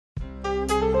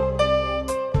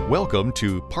Welcome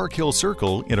to Park Hill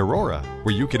Circle in Aurora,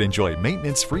 where you can enjoy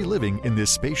maintenance-free living in this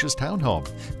spacious townhome,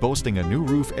 boasting a new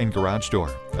roof and garage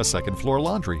door, a second-floor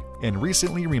laundry, and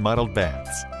recently remodeled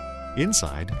baths.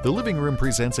 Inside, the living room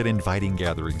presents an inviting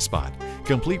gathering spot,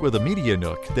 complete with a media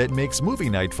nook that makes movie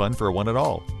night fun for one and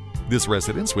all. This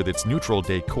residence, with its neutral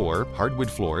decor, hardwood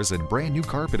floors, and brand new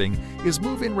carpeting, is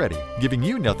move-in ready, giving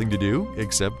you nothing to do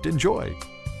except enjoy.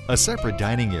 A separate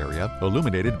dining area,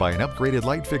 illuminated by an upgraded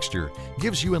light fixture,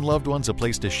 gives you and loved ones a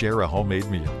place to share a homemade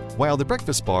meal, while the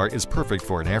breakfast bar is perfect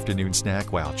for an afternoon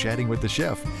snack while chatting with the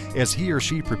chef as he or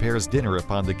she prepares dinner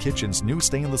upon the kitchen's new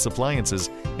stainless appliances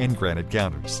and granite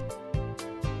counters.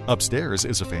 Upstairs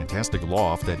is a fantastic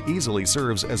loft that easily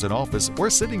serves as an office or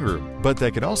sitting room, but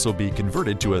that can also be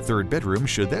converted to a third bedroom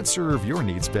should that serve your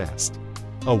needs best.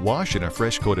 A wash and a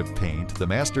fresh coat of paint, the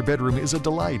master bedroom is a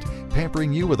delight,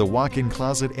 pampering you with a walk-in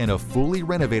closet and a fully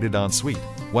renovated ensuite,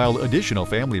 while additional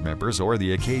family members or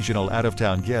the occasional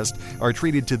out-of-town guest are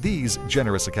treated to these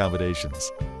generous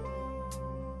accommodations.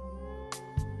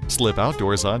 Slip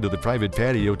outdoors onto the private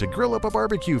patio to grill up a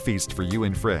barbecue feast for you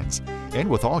and friends. And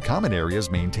with all common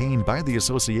areas maintained by the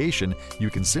association, you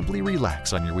can simply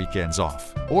relax on your weekends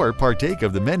off, or partake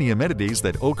of the many amenities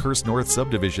that Oakhurst North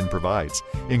Subdivision provides,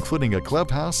 including a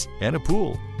clubhouse and a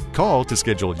pool. Call to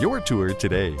schedule your tour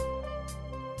today.